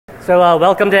So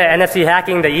welcome to NFC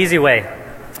Hacking the easy way.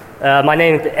 My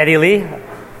name is Eddie Lee.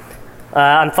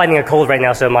 I'm fighting a cold right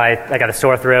now, so I got a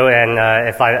sore throat, and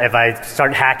if I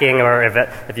start hacking or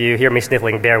if you hear me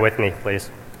sniffling, bear with me, please.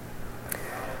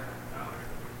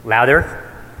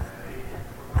 Louder?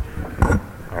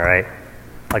 All right,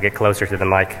 I'll get closer to the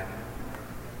mic.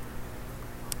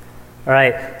 All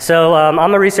right, so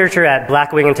I'm a researcher at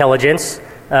Blackwing Intelligence.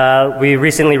 We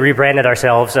recently rebranded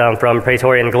ourselves from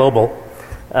Praetorian Global.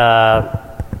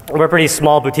 We're a pretty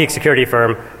small boutique security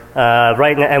firm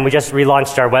right now, and we just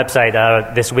relaunched our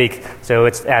website this week, so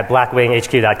it's at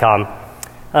blackwinghq.com.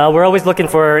 We're always looking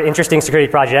for interesting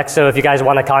security projects, so if you guys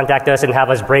want to contact us and have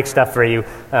us break stuff for you,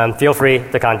 feel free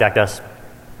to contact us.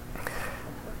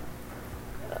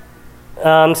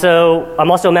 So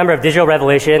I'm also a member of Digital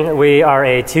Revelation. We are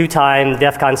a two-time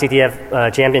DEF CON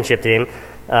CTF championship team.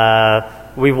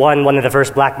 We won one of the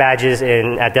first black badges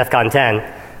at DEF CON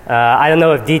 10. I don't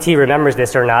know if DT remembers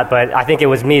this or not, but I think it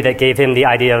was me that gave him the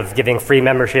idea of giving free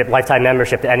membership, lifetime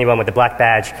membership to anyone with a black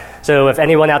badge. So if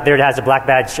anyone out there that has a black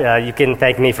badge, you can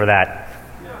thank me for that.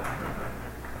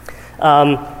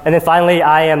 And then finally,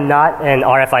 I am not an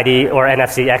RFID or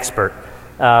NFC expert.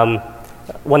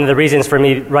 One of the reasons for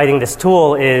me writing this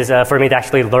tool is for me to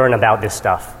actually learn about this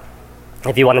stuff.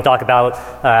 If you want to talk about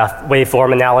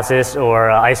waveform analysis or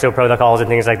ISO protocols and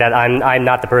things like that, I'm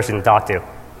not the person to talk to.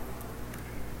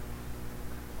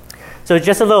 So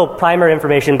just a little primer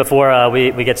information before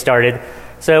we get started.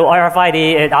 So RFID,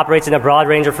 it operates in a broad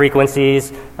range of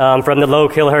frequencies, from the low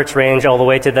kilohertz range all the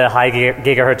way to the high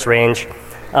gigahertz range.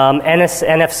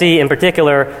 NFC in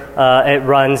particular, it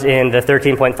runs in the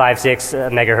 13.56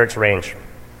 megahertz range.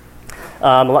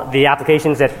 The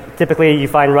applications that typically you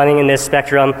find running in this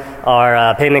spectrum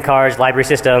are payment cards, library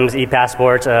systems,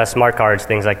 e-passports, smart cards,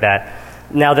 things like that.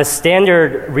 Now, the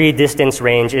standard read distance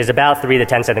range is about 3 to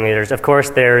 10 centimeters. Of course,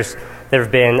 there's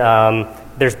been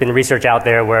research out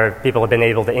there where people have been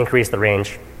able to increase the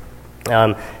range.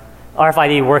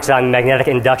 RFID works on magnetic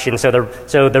induction, so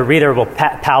the reader will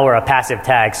power a passive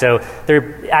tag. So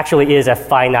there actually is a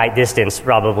finite distance,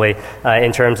 probably,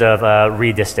 in terms of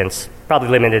read distance. Probably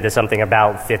limited to something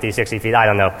about 50, 60 feet. I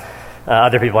don't know.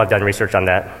 Other people have done research on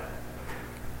that.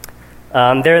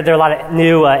 There are a lot of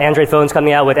new Android phones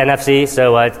coming out with NFC.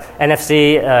 So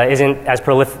NFC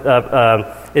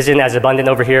isn't as abundant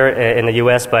over here in the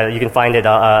U.S., but you can find it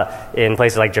in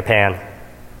places like Japan.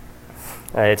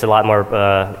 It's a lot more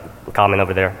common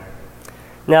over there.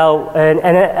 Now, an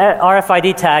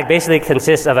RFID tag basically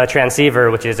consists of a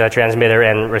transceiver, which is a transmitter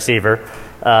and receiver,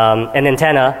 an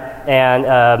antenna,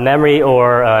 and memory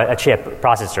or a chip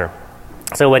processor.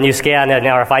 So when you scan an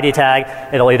RFID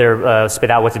tag, it'll either spit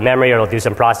out what's in memory or it'll do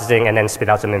some processing and then spit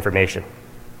out some information.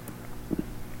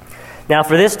 Now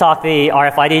for this talk, the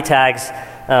RFID tags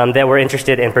that we're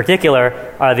interested in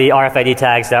particular are the RFID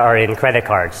tags that are in credit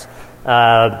cards.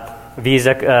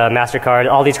 Visa, MasterCard,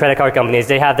 all these credit card companies,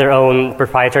 they have their own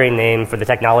proprietary name for the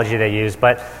technology they use,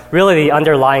 but really the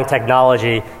underlying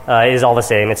technology is all the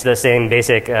same. It's the same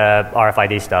basic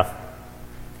RFID stuff.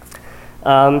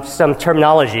 Some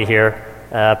terminology here.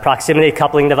 Proximity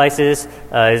coupling devices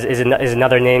is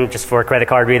another name just for credit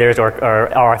card readers or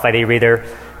RFID reader.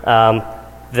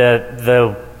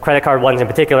 The credit card ones in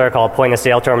particular are called point of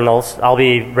sale terminals. I'll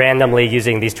be randomly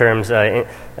using these terms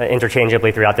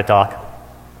interchangeably throughout the talk.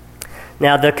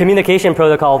 Now, the communication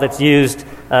protocol that's used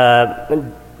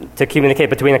to communicate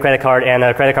between a credit card and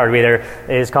a credit card reader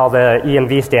is called the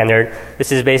EMV standard.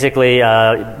 This is basically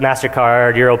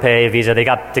MasterCard, EuroPay, Visa. They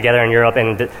got together in Europe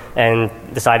and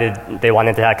decided they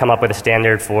wanted to come up with a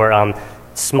standard for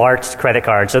smart credit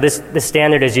cards. So this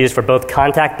standard is used for both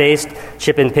contact-based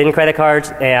chip and pin credit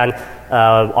cards and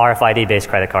RFID-based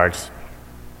credit cards.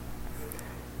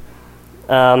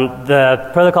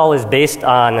 The protocol is based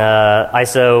on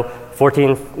ISO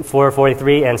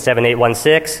 14443 and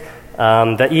 7816.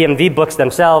 The EMV books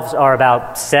themselves are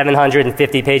about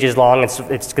 750 pages long.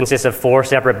 It consists of 4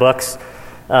 separate books.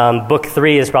 Book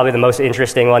 3 is probably the most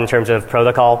interesting one in terms of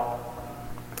protocol.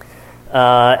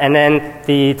 And then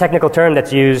the technical term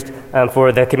that's used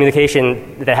for the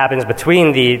communication that happens between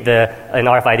an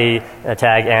RFID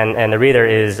tag and the reader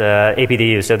is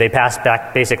APDUs. So they pass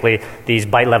back basically these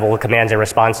byte-level commands and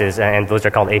responses, and those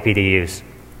are called APDUs.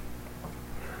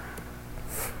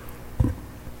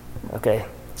 Okay.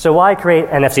 So why create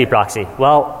NFC proxy?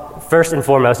 Well, first and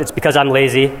foremost, it's because I'm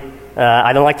lazy.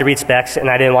 I don't like to read specs, and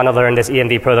I didn't want to learn this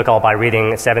EMV protocol by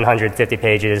reading 750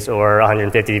 pages or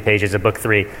 150 pages of book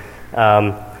 3.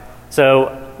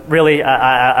 So really,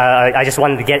 I just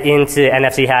wanted to get into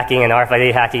NFC hacking and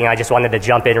RFID hacking. I just wanted to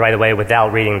jump in right away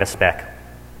without reading the spec.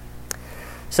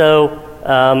 So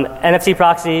NFC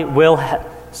proxy will,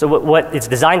 so what it's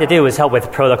designed to do is help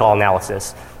with protocol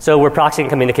analysis. So we're proxying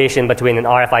communication between an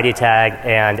RFID tag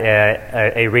and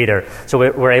a reader. So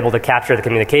we're able to capture the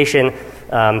communication,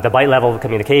 the byte level of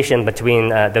communication between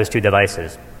those two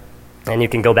devices. And you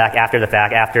can go back after the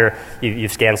fact, after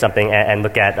you've scanned something, and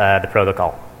look at the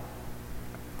protocol.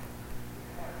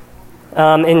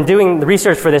 In doing the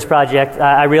research for this project,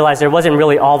 I realized there wasn't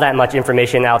really all that much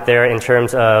information out there in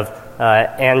terms of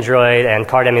Android and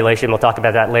card emulation. We'll talk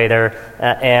about that later.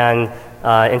 And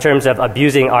in terms of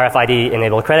abusing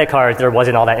RFID-enabled credit cards, there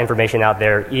wasn't all that information out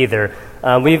there either.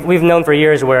 We've known for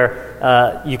years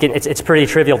where it's pretty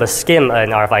trivial to skim an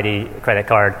RFID credit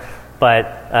card.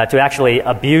 But to actually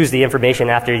abuse the information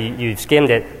after you've skimmed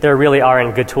it, there really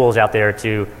aren't good tools out there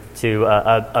to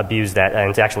abuse that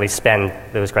and to actually spend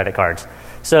those credit cards.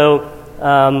 So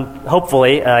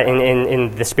hopefully,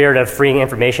 in the spirit of freeing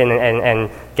information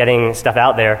and getting stuff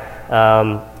out there,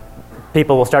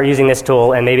 people will start using this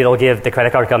tool, and maybe they'll give the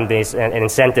credit card companies an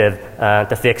incentive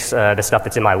to fix the stuff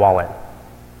that's in my wallet.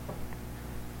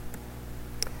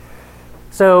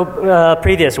 So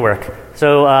previous work.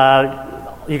 So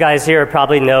you guys here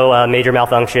probably know Major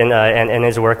Malfunction and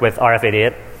his work with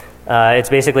RFID. It's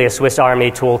basically a Swiss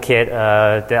Army toolkit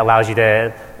that allows you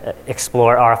to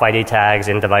explore RFID tags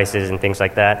in devices and things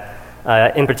like that.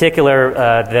 In particular,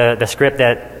 the script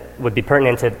that would be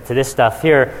pertinent to this stuff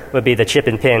here would be the chip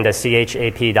and pin, the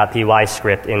chap.py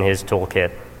script in his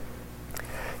toolkit.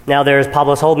 Now there's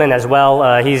Pablo Holdman as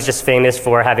well. He's just famous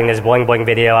for having this boing boing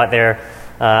video out there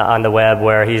on the web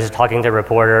where he's talking to a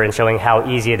reporter and showing how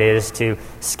easy it is to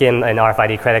skim an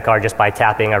RFID credit card just by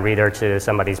tapping a reader to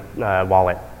somebody's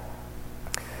wallet.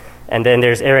 And then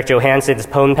there's Eric Johansson's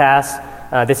Pwn Pass.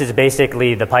 This is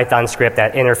basically the Python script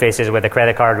that interfaces with a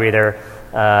credit card reader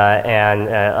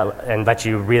and lets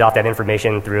you read off that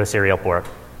information through a serial port.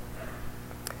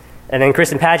 And then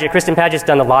Kristen Paget. Kristen Paget's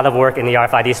done a lot of work in the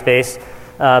RFID space.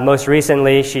 Most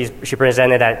recently, she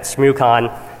presented at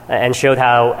SMUCon and showed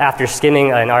how after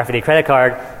skimming an RFID credit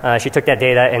card, she took that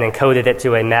data and encoded it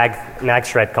to a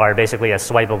magstripe card, basically a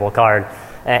swipeable card,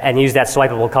 and used that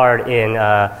swipeable card in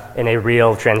a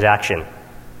real transaction.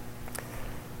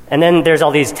 And then there's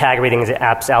all these tag reading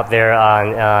apps out there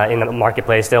in the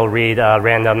marketplace. They'll read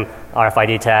random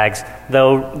RFID tags,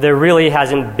 though there really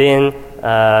hasn't been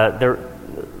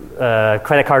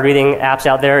credit card reading apps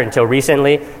out there until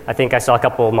recently. I think I saw a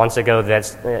couple of months ago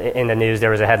that in the news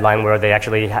there was a headline where they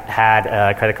actually had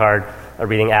a credit card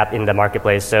reading app in the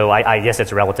marketplace. So I guess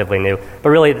it's relatively new. But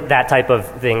really that type of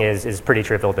thing is pretty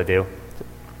trivial to do.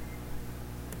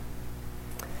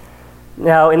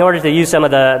 Now, in order to use some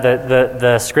of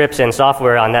the scripts and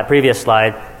software on that previous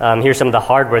slide, here's some of the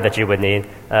hardware that you would need.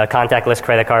 Contactless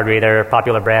credit card reader.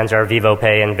 Popular brands are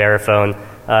VivoPay and Verifone.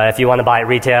 If you want to buy at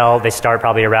retail, they start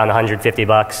probably around 150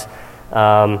 bucks.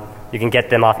 You can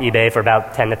get them off eBay for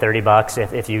about 10 to 30 bucks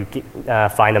if you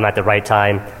find them at the right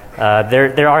time.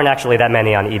 There aren't actually that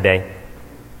many on eBay.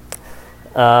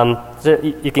 So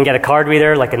you can get a card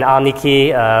reader like an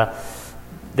OmniKey.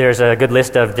 There's a good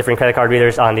list of different credit card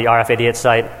readers on the RFID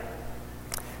site.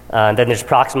 Then there's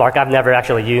Proxmark. I've never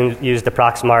actually used the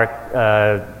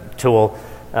Proxmark tool,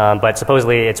 but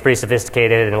supposedly it's pretty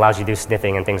sophisticated and allows you to do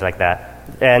sniffing and things like that.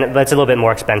 But it's a little bit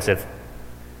more expensive.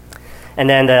 And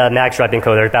then the magstripe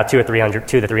encoder, about 200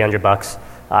 to 300 bucks.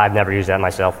 I've never used that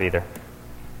myself either.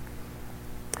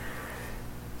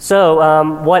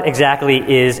 So what exactly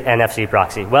is NFC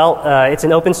proxy? Well, it's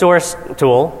an open source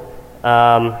tool.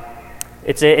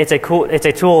 It's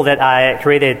a tool that I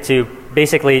created to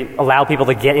basically allow people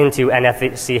to get into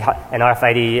NFC and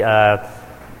RFID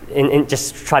and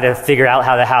just try to figure out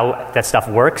how that stuff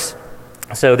works.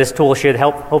 So this tool should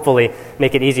help, hopefully,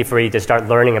 make it easy for you to start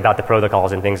learning about the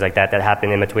protocols and things like that happen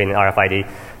in between an RFID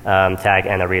tag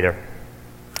and a reader.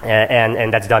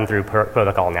 And that's done through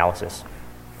protocol analysis.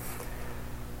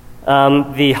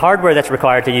 The hardware that's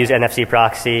required to use NFC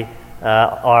proxy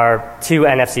are 2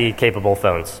 NFC-capable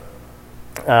phones.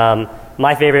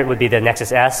 My favorite would be the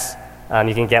Nexus S.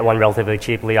 You can get one relatively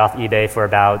cheaply off eBay for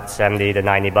about 70 to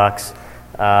 90 bucks.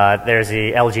 There's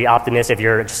the LG Optimus. If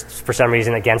you're just for some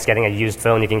reason against getting a used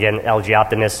phone, you can get an LG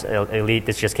Optimus Elite.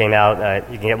 This just came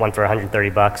out. You can get one for 130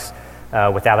 bucks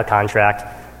without a contract.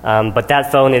 But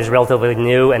that phone is relatively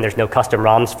new, and there's no custom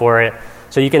ROMs for it.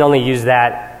 So you can only use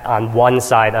that on one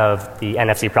side of the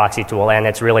NFC proxy tool, and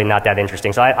it's really not that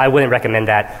interesting. So I wouldn't recommend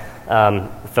that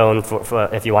phone for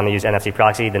if you want to use NFC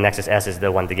proxy. The Nexus S is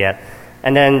the one to get.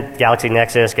 And then Galaxy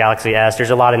Nexus, Galaxy S. There's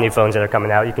a lot of new phones that are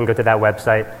coming out. You can go to that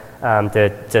website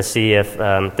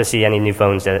to see any new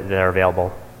phones that are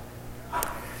available.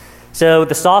 So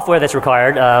the software that's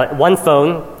required, one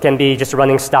phone can be just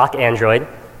running stock Android,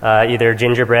 either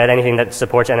Gingerbread, anything that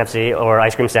supports NFC, or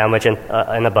Ice Cream Sandwich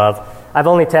and above. I've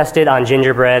only tested on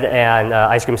Gingerbread and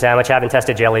Ice Cream Sandwich. I haven't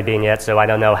tested Jelly Bean yet, so I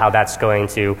don't know how that's going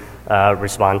to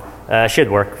respond.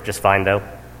 Should work just fine, though.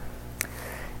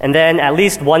 And then at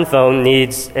least one phone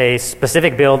needs a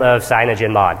specific build of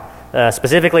Cyanogen Mod.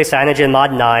 Specifically Cyanogen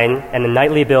Mod 9 and the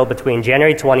nightly build between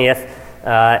January 20th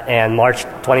and March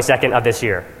 22nd of this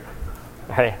year.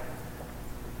 All right.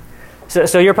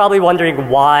 So you're probably wondering,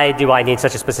 why do I need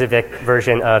such a specific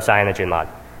version of Cyanogen Mod?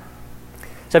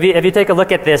 So if you take a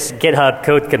look at this GitHub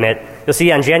code commit, you'll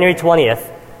see on January 20th,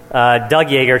 Doug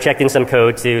Yeager checked in some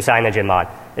code to Cyanogen Mod.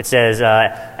 It says,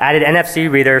 added NFC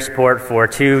reader support for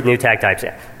 2 new tag types,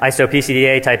 ISO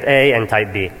PCDA type A and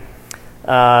type B.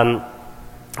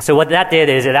 So what that did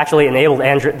is it actually enabled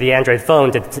the Android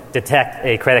phone to detect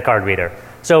a credit card reader.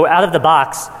 So out of the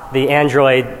box, the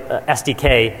Android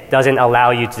SDK doesn't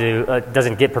allow you to,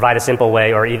 provide a simple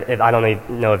way, or I don't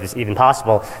even know if it's even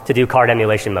possible, to do card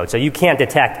emulation mode. So you can't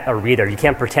detect a reader. You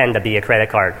can't pretend to be a credit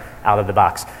card out of the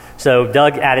box. So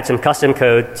Doug added some custom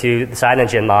code to the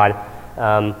Cyanogen mod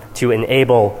to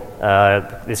enable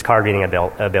this card reading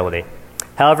ability.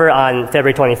 However, on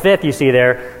February 25th, you see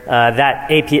there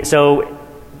that API, so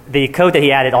the code that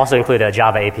he added also included a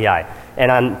Java API. And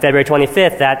on February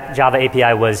 25th, that Java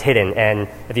API was hidden. And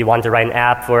if you wanted to write an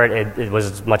app for it, it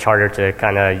was much harder to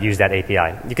kind of use that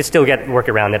API. You could still work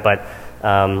around it, but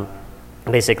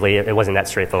basically it wasn't that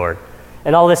straightforward.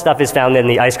 And all this stuff is found in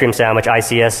the Ice Cream Sandwich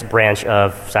ICS branch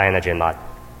of Cyanogen Mod.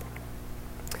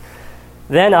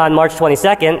 Then on March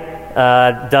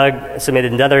 22nd, Doug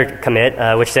submitted another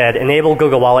commit which said, enable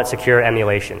Google Wallet secure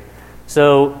emulation.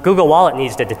 So Google Wallet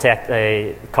needs to detect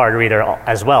a card reader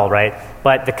as well, right?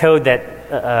 But the code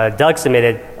that Doug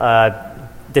submitted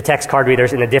detects card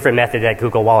readers in a different method that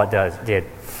Google Wallet did.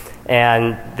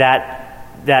 And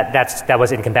that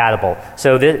was incompatible.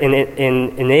 So in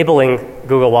enabling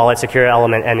Google Wallet secure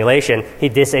element emulation, he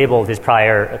disabled his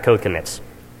prior code commits.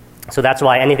 So that's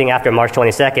why anything after March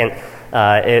 22nd,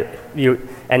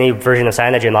 any version of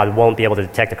Cyanogen Mod won't be able to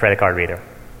detect a credit card reader.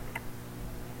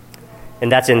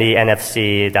 And that's in the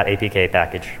NFC.apk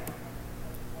package.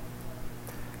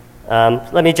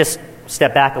 Let me just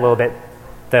step back a little bit,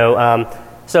 though.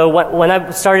 So when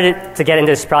I started to get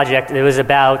into this project, it was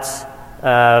about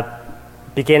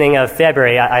beginning of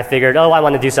February. I figured, oh, I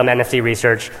want to do some NFC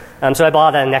research. So I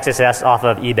bought a Nexus S off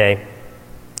of eBay.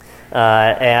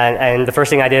 And the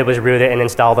first thing I did was root it and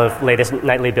install the latest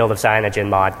nightly build of Cyanogen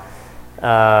Mod.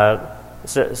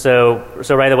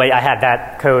 So right away, I had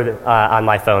that code on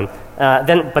my phone.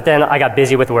 But then I got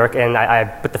busy with work, and I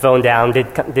put the phone down,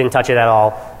 didn't touch it at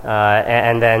all.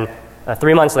 And then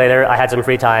 3 months later, I had some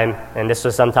free time, and this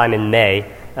was sometime in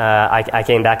May. I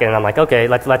came back and I'm like, okay,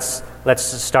 let's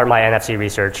start my NFC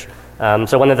research.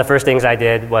 So one of the first things I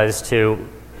did was to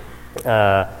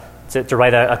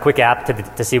write a quick app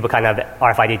to see what kind of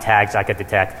RFID tags I could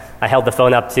detect. I held the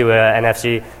phone up to an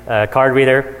NFC card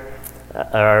reader,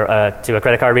 or to a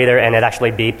credit card reader, and it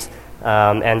actually beeped.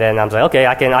 And then I was like, okay,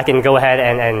 I can go ahead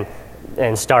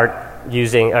and start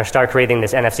creating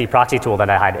this NFC proxy tool that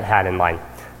I had in mind.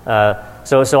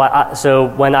 So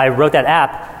when I wrote that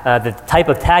app, the type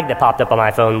of tag that popped up on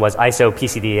my phone was ISO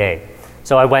PCDA.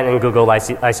 So I went and Googled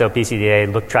ISO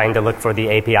PCDA, trying to look for the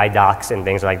API docs and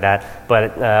things like that.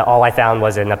 But all I found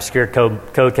was an obscure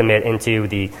code commit into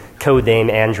the codename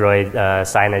Android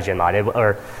Cyanogen Mod,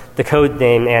 or the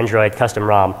codename Android custom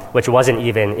ROM, which wasn't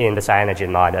even in the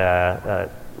Cyanogen Mod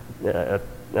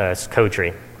code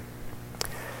tree.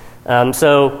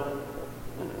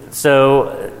 So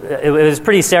it was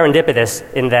pretty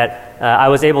serendipitous in that I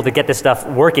was able to get this stuff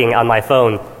working on my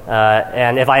phone.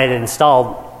 And if I had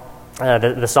installed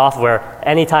the software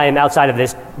anytime outside of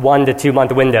this 1 to 2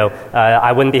 month window,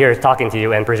 I wouldn't be here talking to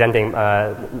you and presenting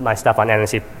my stuff on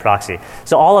NFC proxy.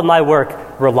 So all of my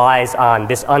work relies on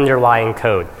this underlying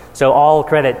code. So all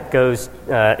credit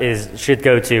should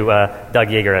go to Doug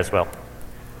Yeager as well.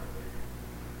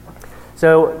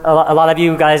 So a lot of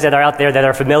you guys that are out there that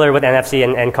are familiar with NFC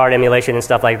and card emulation and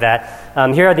stuff like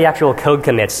that, here are the actual code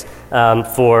commits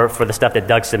for the stuff that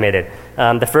Doug submitted.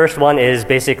 The first one is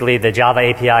basically the Java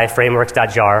API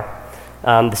frameworks.jar.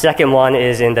 The second one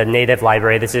is in the native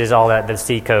library. This is all the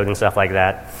C code and stuff like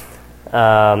that.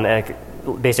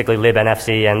 Basically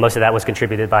libNFC, and most of that was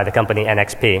contributed by the company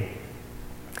NXP.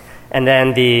 And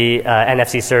then the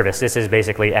NFC service. This is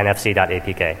basically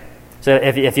NFC.apk. So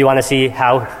if you want to see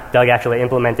how Doug actually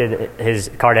implemented his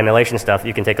card emulation stuff,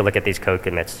 you can take a look at these code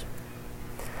commits.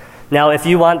 Now, if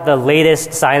you want the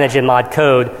latest Cyanogen Mod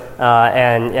code,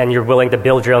 and you're willing to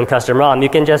build your own custom ROM, you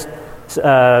can just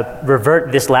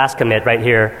revert this last commit right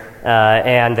here,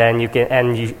 and then you can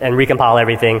and recompile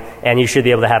everything, and you should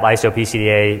be able to have ISO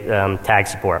PCDA tag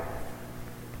support.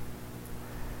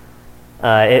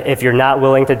 If you're not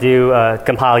willing to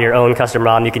compile your own custom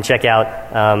ROM, you can check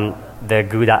out the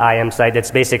goo.im site. It's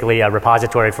basically a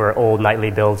repository for old nightly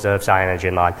builds of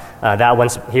CyanogenMod. That one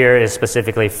here is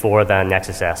specifically for the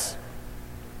Nexus S.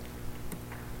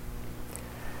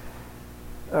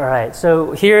 All right,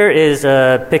 so here is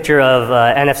a picture of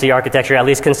NFC architecture, at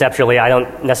least conceptually. I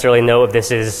don't necessarily know if this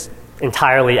is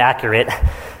entirely accurate,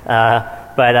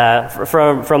 but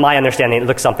from my understanding, it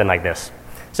looks something like this.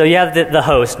 So you have the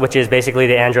host, which is basically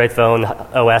the Android phone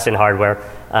OS and hardware,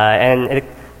 and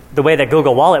the way that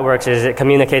Google Wallet works is it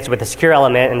communicates with a secure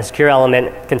element, and the secure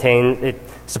element it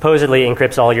supposedly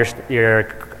encrypts all your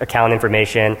account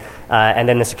information, and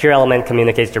then the secure element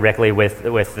communicates directly with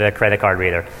the credit card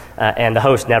reader, and the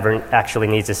host never actually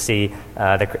needs to see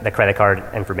the credit card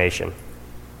information.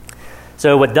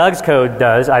 So what Doug's code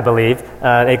does, I believe,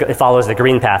 it follows the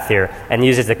green path here and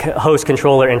uses the host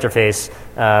controller interface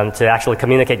to actually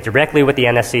communicate directly with the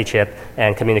NFC chip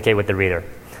and communicate with the reader.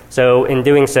 So in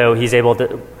doing so,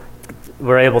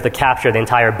 we're able to capture the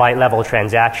entire byte level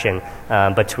transaction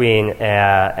between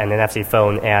an NFC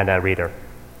phone and a reader.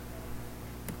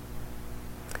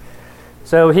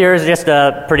 So here's just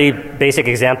a pretty basic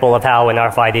example of how an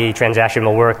RFID transaction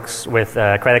will work with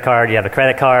a credit card. You have a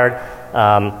credit card,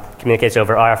 communicates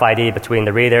over RFID between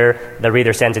the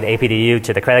reader sends an APDU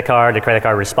to the credit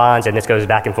card responds, and this goes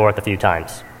back and forth a few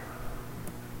times.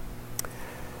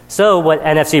 So what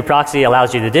NFC proxy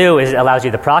allows you to do is it allows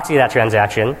you to proxy that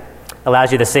transaction,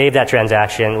 allows you to save that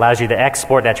transaction, allows you to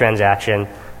export that transaction.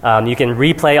 You can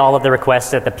replay all of the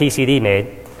requests that the PCD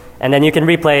made, and then you can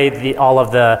replay all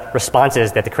of the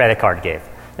responses that the credit card gave.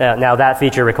 Now that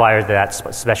feature requires that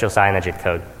special Cyanogen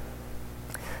code.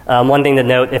 One thing to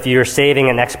note, if you're saving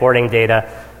and exporting data,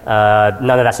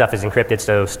 none of that stuff is encrypted,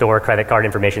 so store credit card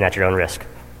information at your own risk.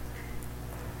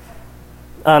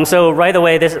 So right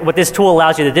away, what this tool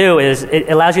allows you to do is it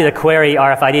allows you to query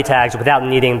RFID tags without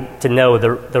needing to know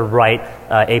the right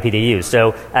APDUs.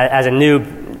 So as a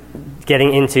noob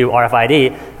getting into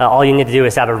RFID, all you need to do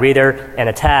is have a reader and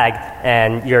a tag,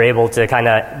 and you're able to kind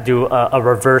of do a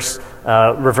reverse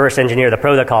engineer the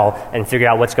protocol and figure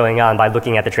out what's going on by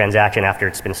looking at the transaction after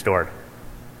it's been stored.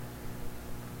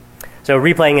 So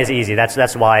replaying is easy.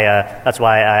 That's why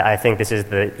I think this is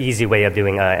the easy way of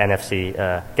doing NFC,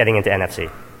 getting into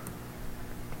NFC.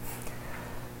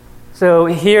 So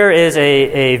here is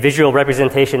a visual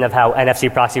representation of how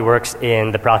NFC proxy works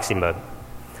in the proxy mode.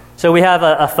 So we have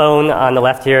a phone on the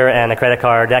left here and a credit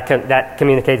card that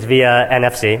communicates via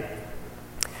NFC,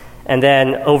 and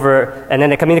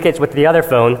then it communicates with the other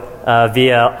phone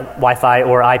via Wi-Fi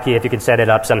or IP if you could set it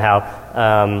up somehow.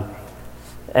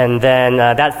 And then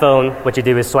that phone, what you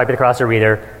do is swipe it across a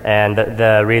reader, and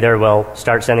the reader will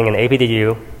start sending an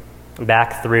APDU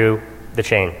back through the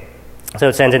chain. So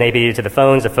it sends an APDU to the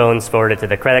phones forward it to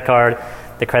the credit card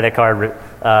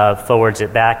forwards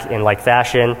it back in like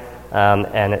fashion,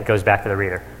 and it goes back to the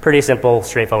reader. Pretty simple,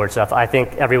 straightforward stuff. I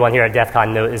think everyone here at DEF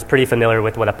CON is pretty familiar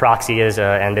with what a proxy is,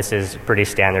 and this is pretty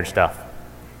standard stuff.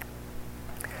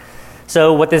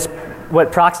 So what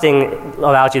proxying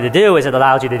allows you to do is it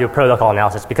allows you to do protocol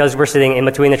analysis. Because we're sitting in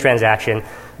between the transaction,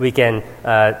 we can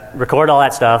record all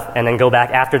that stuff and then go back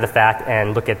after the fact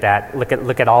and look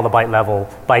at all the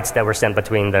bytes that were sent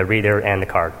between the reader and the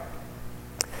card.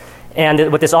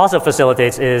 And what this also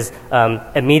facilitates is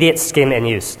immediate skim and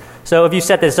use. So if you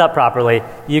set this up properly,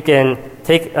 you can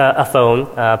take a phone,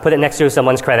 put it next to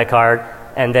someone's credit card,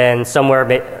 and then somewhere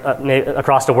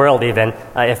across the world even,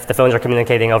 if the phones are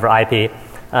communicating over IP,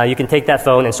 you can take that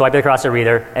phone and swipe it across a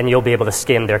reader, and you'll be able to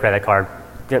skim their credit card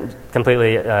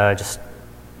completely just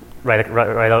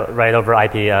right over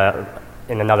IP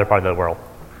in another part of the world.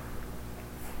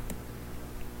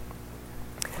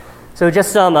 So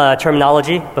just some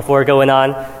terminology before going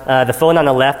on. The phone on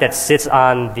the left that sits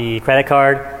on the credit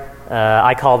card,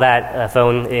 I call that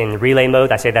phone in relay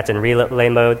mode. I say that's in relay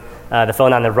mode. The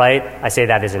phone on the right, I say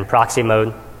that is in proxy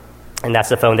mode. And that's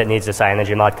the phone that needs the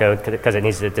CyanogenMod code because it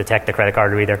needs to detect the credit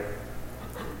card reader.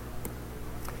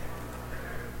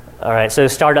 All right, so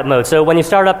startup mode. So when you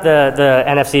start up the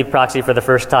NFC proxy for the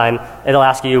first time, it'll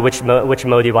ask you which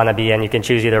mode you want to be in. You can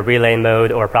choose either relay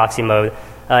mode or proxy mode.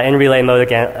 In relay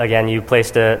mode, again, you place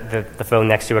the phone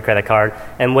next to a credit card.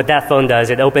 And what that phone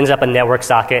does, it opens up a network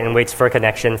socket and waits for a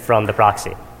connection from the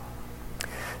proxy.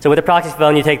 So with the proxy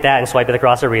phone, you take that and swipe it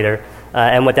across a reader.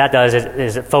 And what that does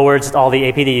is it forwards all the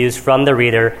APDUs from the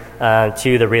reader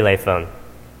to the relay phone.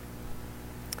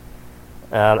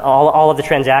 All of the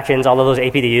transactions, all of those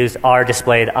APDUs are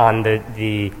displayed on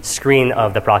the screen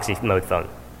of the proxy mode phone.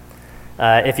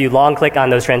 If you long click on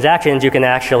those transactions, you can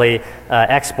actually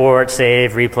export,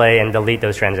 save, replay, and delete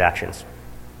those transactions.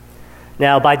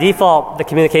 Now, by default, the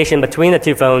communication between the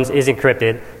two phones is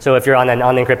encrypted. So if you're on an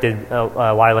unencrypted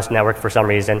wireless network for some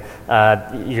reason,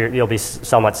 you'll be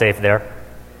somewhat safe there.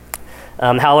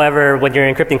 However, when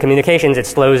you're encrypting communications, it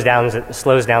slows down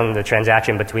the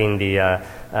transaction between the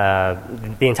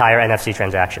entire NFC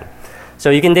transaction. So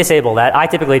you can disable that. I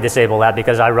typically disable that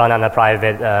because I run on a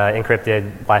private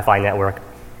encrypted Wi-Fi network.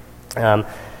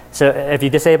 So if you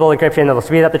disable encryption, it'll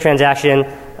speed up the transaction,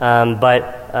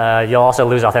 but you'll also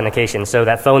lose authentication. So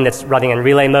that phone that's running in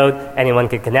relay mode, anyone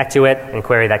can connect to it and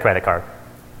query that credit card.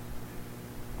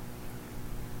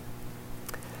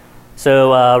 So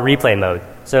replay mode.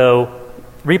 So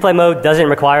replay mode doesn't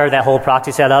require that whole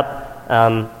proxy setup.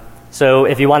 So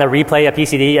if you want to replay a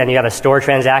PCD and you have a store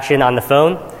transaction on the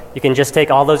phone, you can just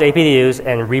take all those APDUs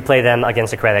and replay them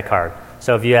against a credit card.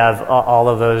 So if you have all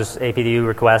of those APDU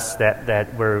requests that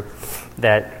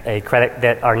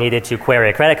are needed to query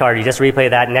a credit card, you just replay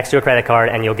that next to a credit card,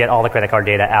 and you'll get all the credit card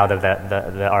data out of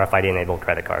the RFID-enabled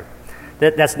credit card.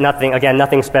 That's nothing. Again,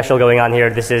 nothing special going on here.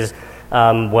 This is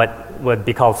what would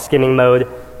be called skimming mode.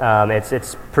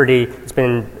 It's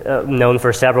been known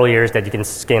for several years that you can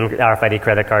skim RFID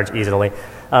credit cards easily.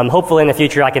 Hopefully in the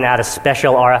future I can add a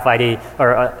special RFID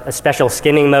or a special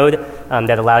skimming mode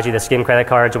that allows you to skim credit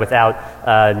cards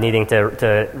without needing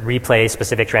to replay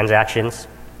specific transactions.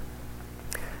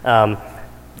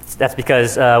 That's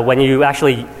because when you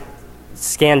actually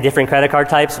scan different credit card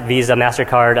types, Visa,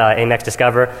 MasterCard, Amex,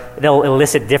 Discover, they'll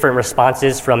elicit different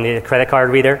responses from the credit card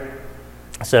reader.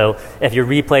 So if you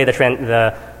replay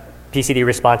the PCD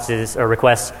responses or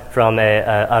requests from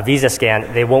a Visa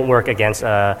scan, they won't work against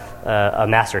a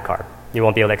MasterCard. You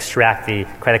won't be able to extract the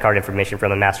credit card information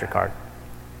from a MasterCard.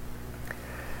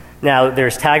 Now,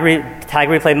 there's tag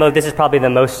replay mode. This is probably the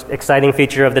most exciting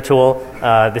feature of the tool.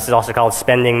 This is also called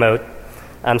spending mode.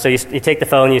 So you take the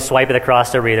phone, you swipe it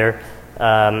across the reader,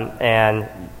 and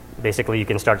basically you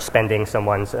can start spending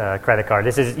someone's credit card.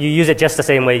 You use it just the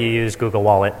same way you use Google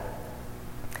Wallet.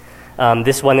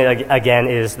 This one, again,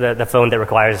 is the phone that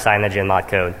requires a signage and not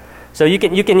code. So you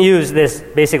can use this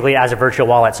basically as a virtual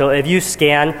wallet. So if you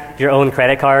scan your own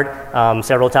credit card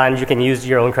several times, you can use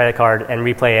your own credit card and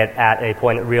replay it at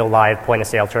a real live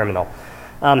point-of-sale terminal.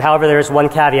 However, there's one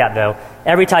caveat, though.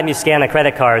 Every time you scan a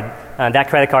credit card, that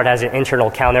credit card has an internal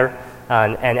counter.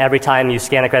 And every time you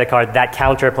scan a credit card, that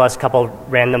counter plus a couple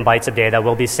random bytes of data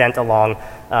will be sent along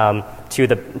to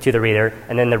the reader,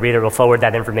 and then the reader will forward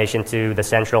that information to the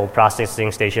central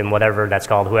processing station, whatever that's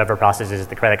called, whoever processes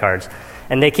the credit cards,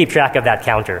 and they keep track of that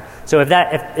counter. So if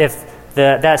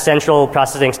that central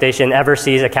processing station ever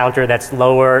sees a counter that's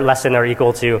less than or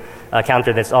equal to a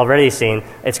counter that's already seen,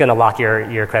 it's going to lock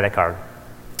your credit card.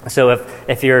 So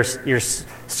if you're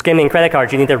skimming credit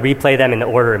cards, you need to replay them in the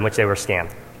order in which they were scanned.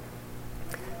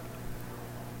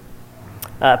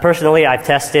 Personally, I've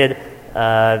tested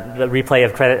the replay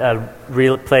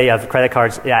of credit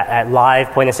cards at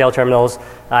live point-of-sale terminals.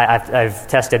 I've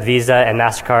tested Visa and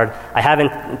MasterCard. I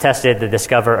haven't tested the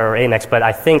Discover or Amex, but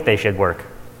I think they should work.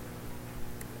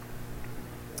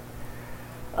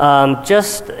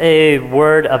 Just a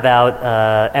word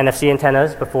about NFC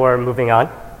antennas before moving on.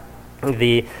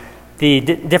 The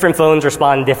different phones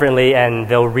respond differently, and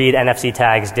they'll read NFC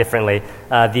tags differently.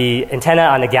 The antenna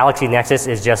on the Galaxy Nexus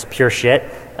is just pure shit.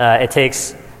 It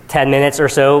takes 10 minutes or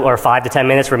so, or 5 to 10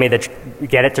 minutes for me to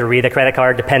get it to read a credit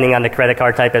card, depending on the credit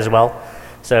card type as well.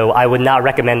 So I would not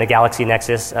recommend the Galaxy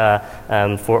Nexus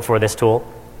for this tool.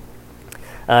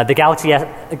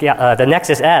 The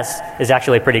Nexus S is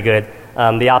actually pretty good.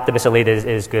 The Optimus Elite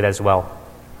is good as well.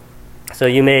 So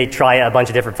you may try a bunch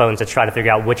of different phones to try to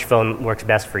figure out which phone works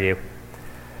best for you.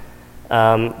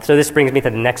 So this brings me to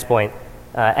the next point.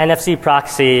 NFC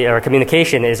proxy or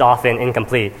communication is often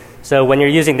incomplete. So when you're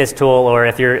using this tool, or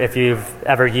if you've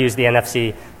ever used the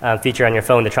NFC feature on your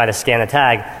phone to try to scan a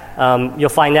tag, you'll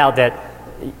find out that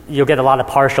you'll get a lot of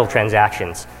partial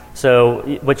transactions.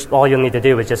 So all you'll need to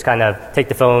do is just kind of take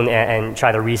the phone and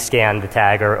try to rescan the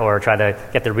tag, or try to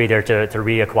get the reader to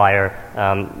reacquire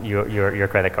your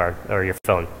credit card or your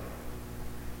phone.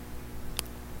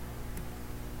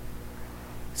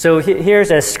 So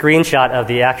here's a screenshot of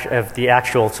the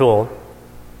actual tool.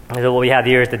 So what we have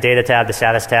here is the data tab, the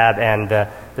status tab, and the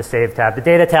save tab. The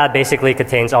data tab basically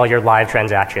contains all your live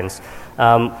transactions.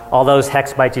 All those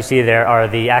hex bytes you see there are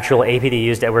the actual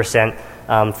APDUs that were sent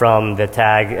from the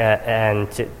tag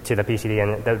and to the PCD,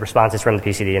 and the responses from the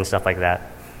PCD and stuff like that.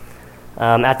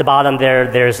 At the bottom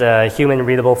there's a human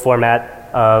readable format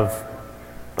of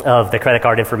the credit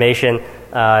card information.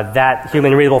 That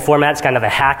human readable format is kind of a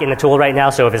hack in the tool right now,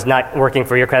 so if it's not working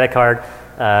for your credit card,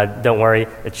 don't worry,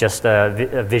 it's just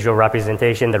a visual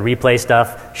representation. The replay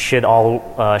stuff should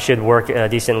work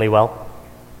decently well.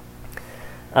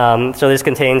 So this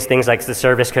contains things like the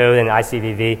service code and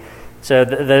ICVV. So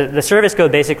the service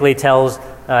code basically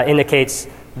indicates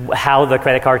how the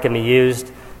credit card can be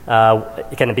used.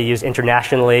 Can it be used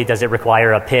internationally? Does it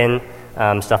require a PIN?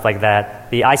 Stuff like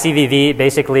that. The ICVV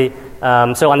basically,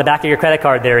 so on the back of your credit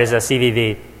card there is a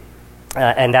CVV,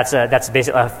 and that's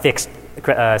basically a fixed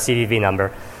CVV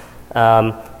number.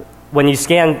 When you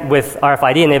scan with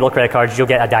RFID-enabled credit cards, you'll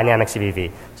get a dynamic CVV.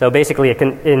 So basically,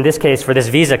 in this case, for this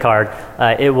Visa card,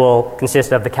 it will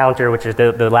consist of the counter, which is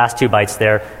the last 2 bytes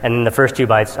there, and then the first 2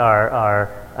 bytes are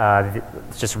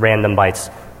just random bytes.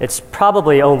 It's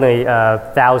probably only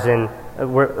 1,000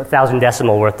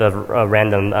 decimal worth of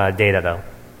random data, though.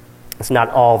 It's not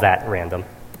all that random.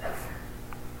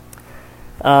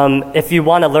 If you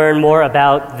want to learn more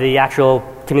about the actual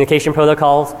communication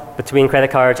protocols between credit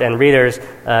cards and readers,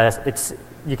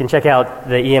 you can check out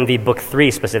the EMV Book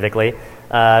 3 specifically.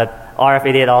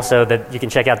 RFID also, you can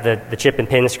check out the chip and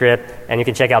pin script, and you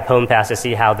can check out PwnPass to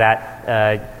see how that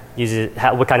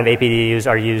what kind of APDs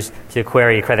are used to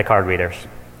query credit card readers.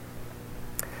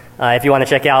 If you want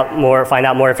to find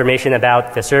out more information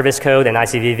about the service code and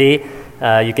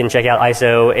ICVV, you can check out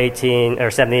ISO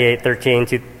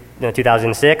 7813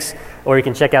 2006, or you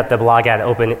can check out the blog at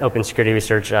Open Security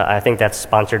Research. I think that's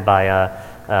sponsored by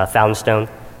Foundstone.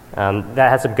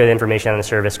 That has some good information on the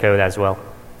service code as well.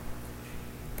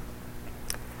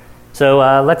 So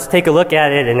let's take a look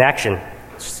at it in action.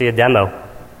 Let's see a demo.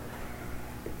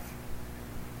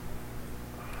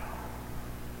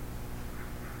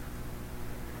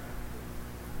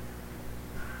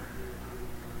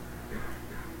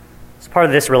 Part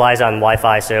of this relies on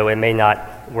Wi-Fi, so it may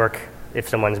not work if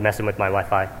someone's messing with my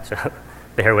Wi-Fi, so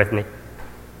bear with me.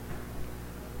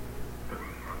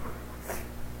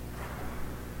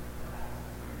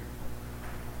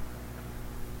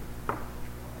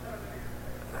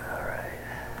 All right.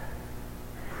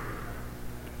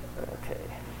 Okay.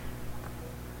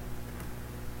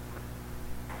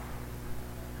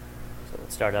 So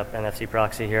let's start up NFC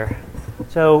proxy here.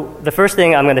 So the first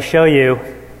thing I'm going to show you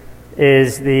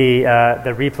is the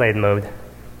replayed mode.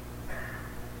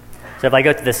 So if I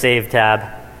go to the Save tab,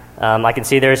 I can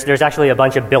see there's actually a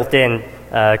bunch of built-in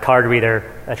card reader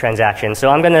transactions. So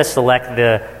I'm going to select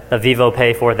the Vivo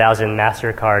Pay 4000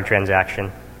 MasterCard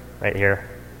transaction right here.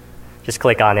 Just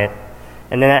click on it.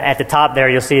 And then at the top there,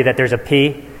 you'll see that there's a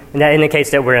P, and that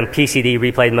indicates that we're in PCD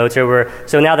replayed mode.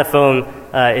 So now the phone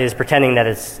is pretending that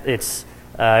it's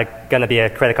going to be a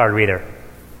credit card reader.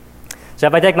 So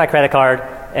if I take my credit card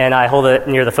and I hold it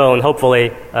near the phone,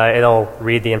 hopefully it'll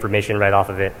read the information right off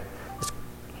of it.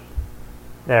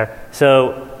 There.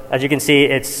 So as you can see,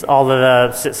 it's all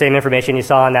the same information you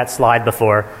saw on that slide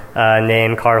before,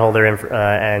 name, cardholder,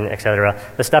 and etc.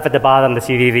 The stuff at the bottom, the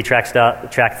CVV track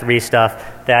 3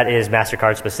 stuff, that is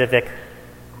MasterCard specific.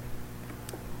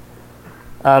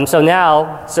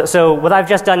 So what I've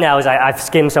just done now is I've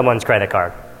skimmed someone's credit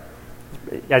card.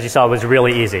 As you saw, it was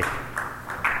really easy.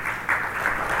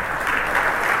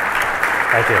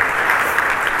 Thank you.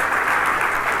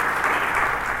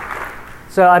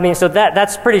 So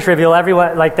that's pretty trivial.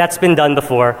 Everyone, that's been done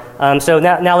before. So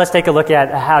now let's take a look at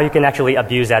how you can actually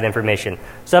abuse that information.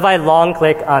 So if I long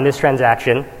click on this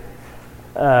transaction,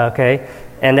 okay,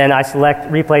 and then I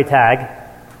select replay tag,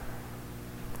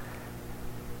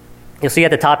 you'll see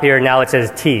at the top here now it says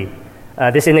T.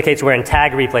 This indicates we're in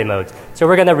tag replay mode. So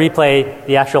we're going to replay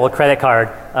the actual credit card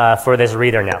for this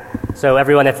reader now. So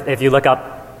everyone, if you look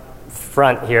up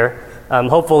front here,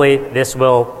 hopefully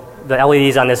the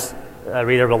LEDs on this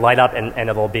reader will light up and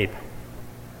it will beep.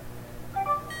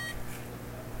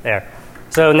 There.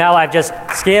 So now I've just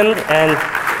skimmed and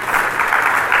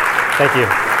thank you.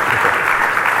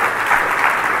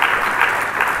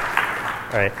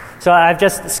 All right. So I've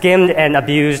just skimmed and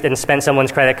abused and spent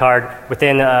someone's credit card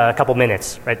within a couple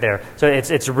minutes right there. So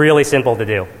it's really simple to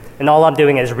do. And all I'm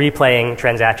doing is replaying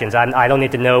transactions. I don't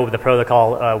need to know the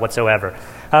protocol whatsoever.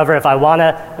 However, if I want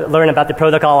to learn about the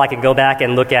protocol, I can go back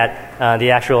and look at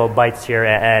the actual bytes here,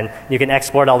 and you can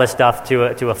export all this stuff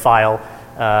to a file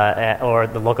or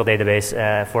the local database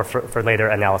for later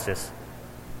analysis.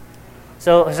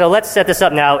 So let's set this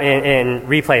up now in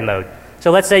replay mode.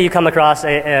 So let's say you come across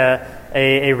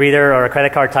a reader or a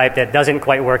credit card type that doesn't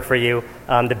quite work for you.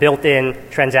 The built-in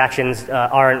transactions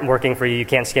aren't working for you. You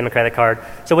can't skim a credit card.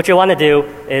 So what you want to do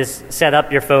is set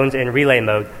up your phones in relay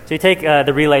mode. So you take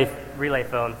the relay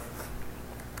phone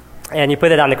and you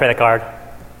put it on the credit card.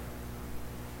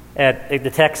 It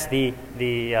detects it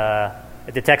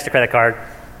detects the credit card.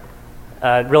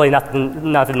 Really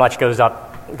nothing much goes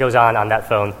on that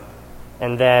phone.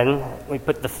 And then we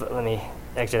put let me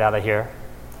exit out of here.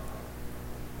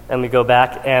 And we go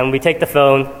back and we take the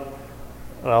phone.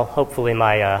 Well, hopefully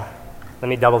let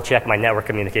me double check my network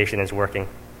communication is working.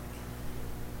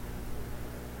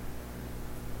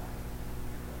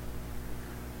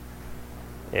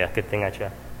 Yeah, good thing I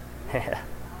checked.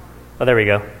 Well, there we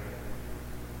go.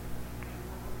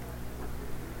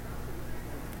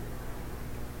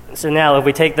 So now if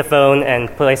we take the phone and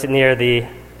place it near the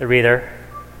reader,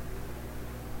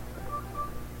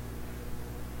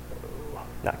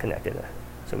 not connected,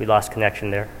 so we lost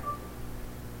connection there.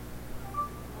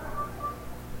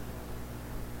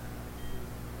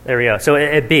 There we go, so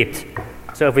it beeped.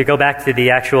 So if we go back to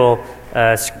the actual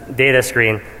data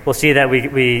screen, we'll see that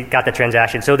we got the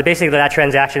transaction. So basically that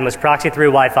transaction was proxied through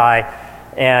Wi-Fi,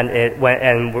 and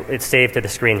it's saved to the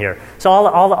screen here. So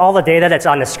all the data that's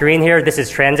on the screen here, this is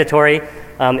transitory.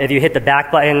 If you hit the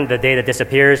back button, the data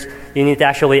disappears. You need to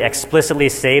actually explicitly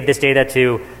save this data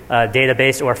to a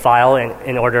database or file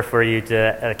in order for you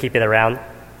to keep it around.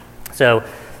 So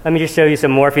let me just show you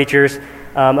some more features.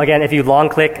 Again, if you long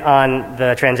click on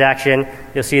the transaction,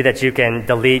 you'll see that you can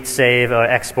delete, save, or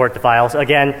export the files.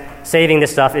 Again, saving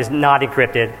this stuff is not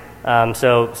encrypted.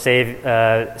 So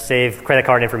save credit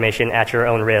card information at your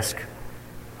own risk.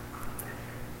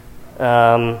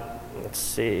 Let's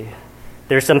see.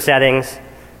 There's some settings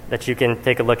that you can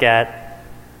take a look at.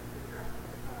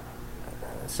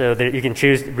 So that you can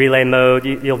choose relay mode.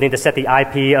 You'll need to set the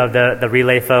IP of the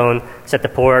relay phone, set the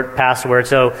port, password.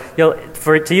 So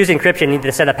to use encryption, you need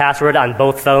to set a password on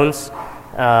both phones.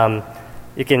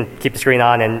 You can keep the screen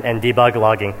on and debug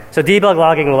logging. So debug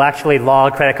logging will actually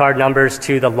log credit card numbers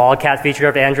to the logcat feature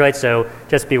of Android, so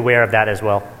just be aware of that as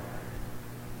well.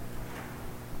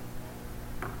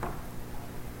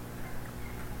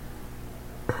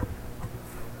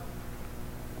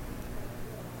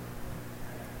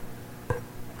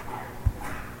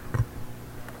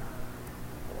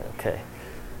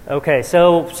 Okay,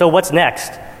 so what's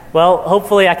next? Well,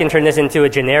 hopefully I can turn this into a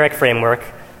generic framework,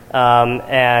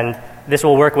 and this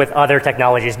will work with other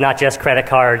technologies, not just credit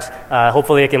cards.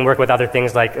 Hopefully it can work with other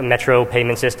things like metro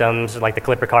payment systems, like the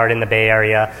Clipper card in the Bay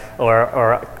Area,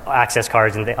 or access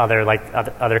cards and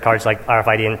other cards like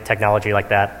RFID and technology like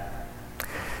that.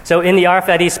 So in the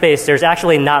RFID space, there's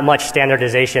actually not much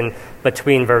standardization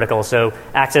between verticals. So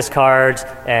access cards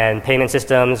and payment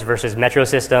systems versus metro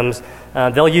systems,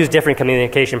 they'll use different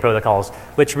communication protocols,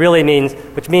 which means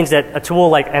that a tool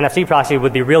like NFC proxy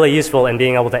would be really useful in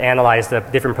being able to analyze the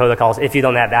different protocols if you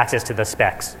don't have access to the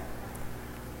specs.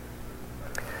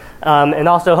 And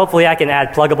also, hopefully, I can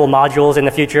add pluggable modules in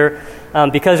the future.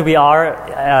 Because we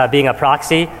are being a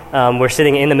proxy, we're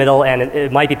sitting in the middle, and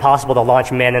it might be possible to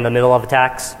launch man-in-the-middle of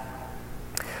attacks.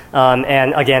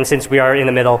 And again, since we are in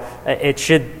the middle, it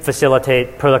should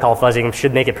facilitate protocol fuzzing. It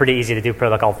should make it pretty easy to do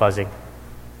protocol fuzzing.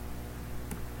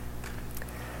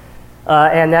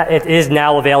 And it is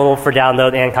now available for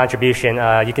download and contribution.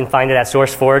 You can find it at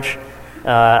SourceForge.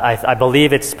 I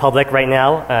believe it's public right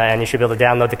now, and you should be able to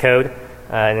download the code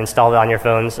and install it on your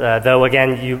phones. Though,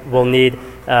 again, you will need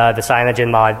the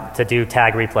Cyanogen mod to do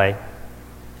tag replay.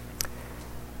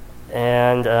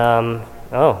 And,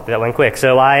 oh, that went quick.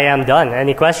 So I am done.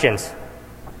 Any questions?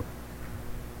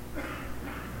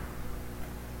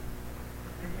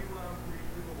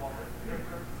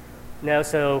 No,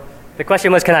 so the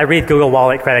question was, can I read Google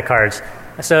Wallet credit cards?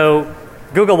 So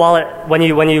Google Wallet, when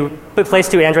you place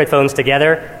two Android phones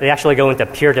together, they actually go into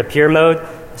peer-to-peer mode.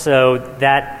 So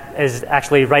that is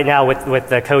actually right now with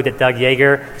the code that Doug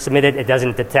Yeager submitted, it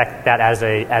doesn't detect that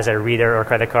as a reader or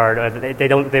credit card.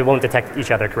 They won't detect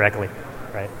each other correctly,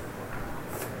 right?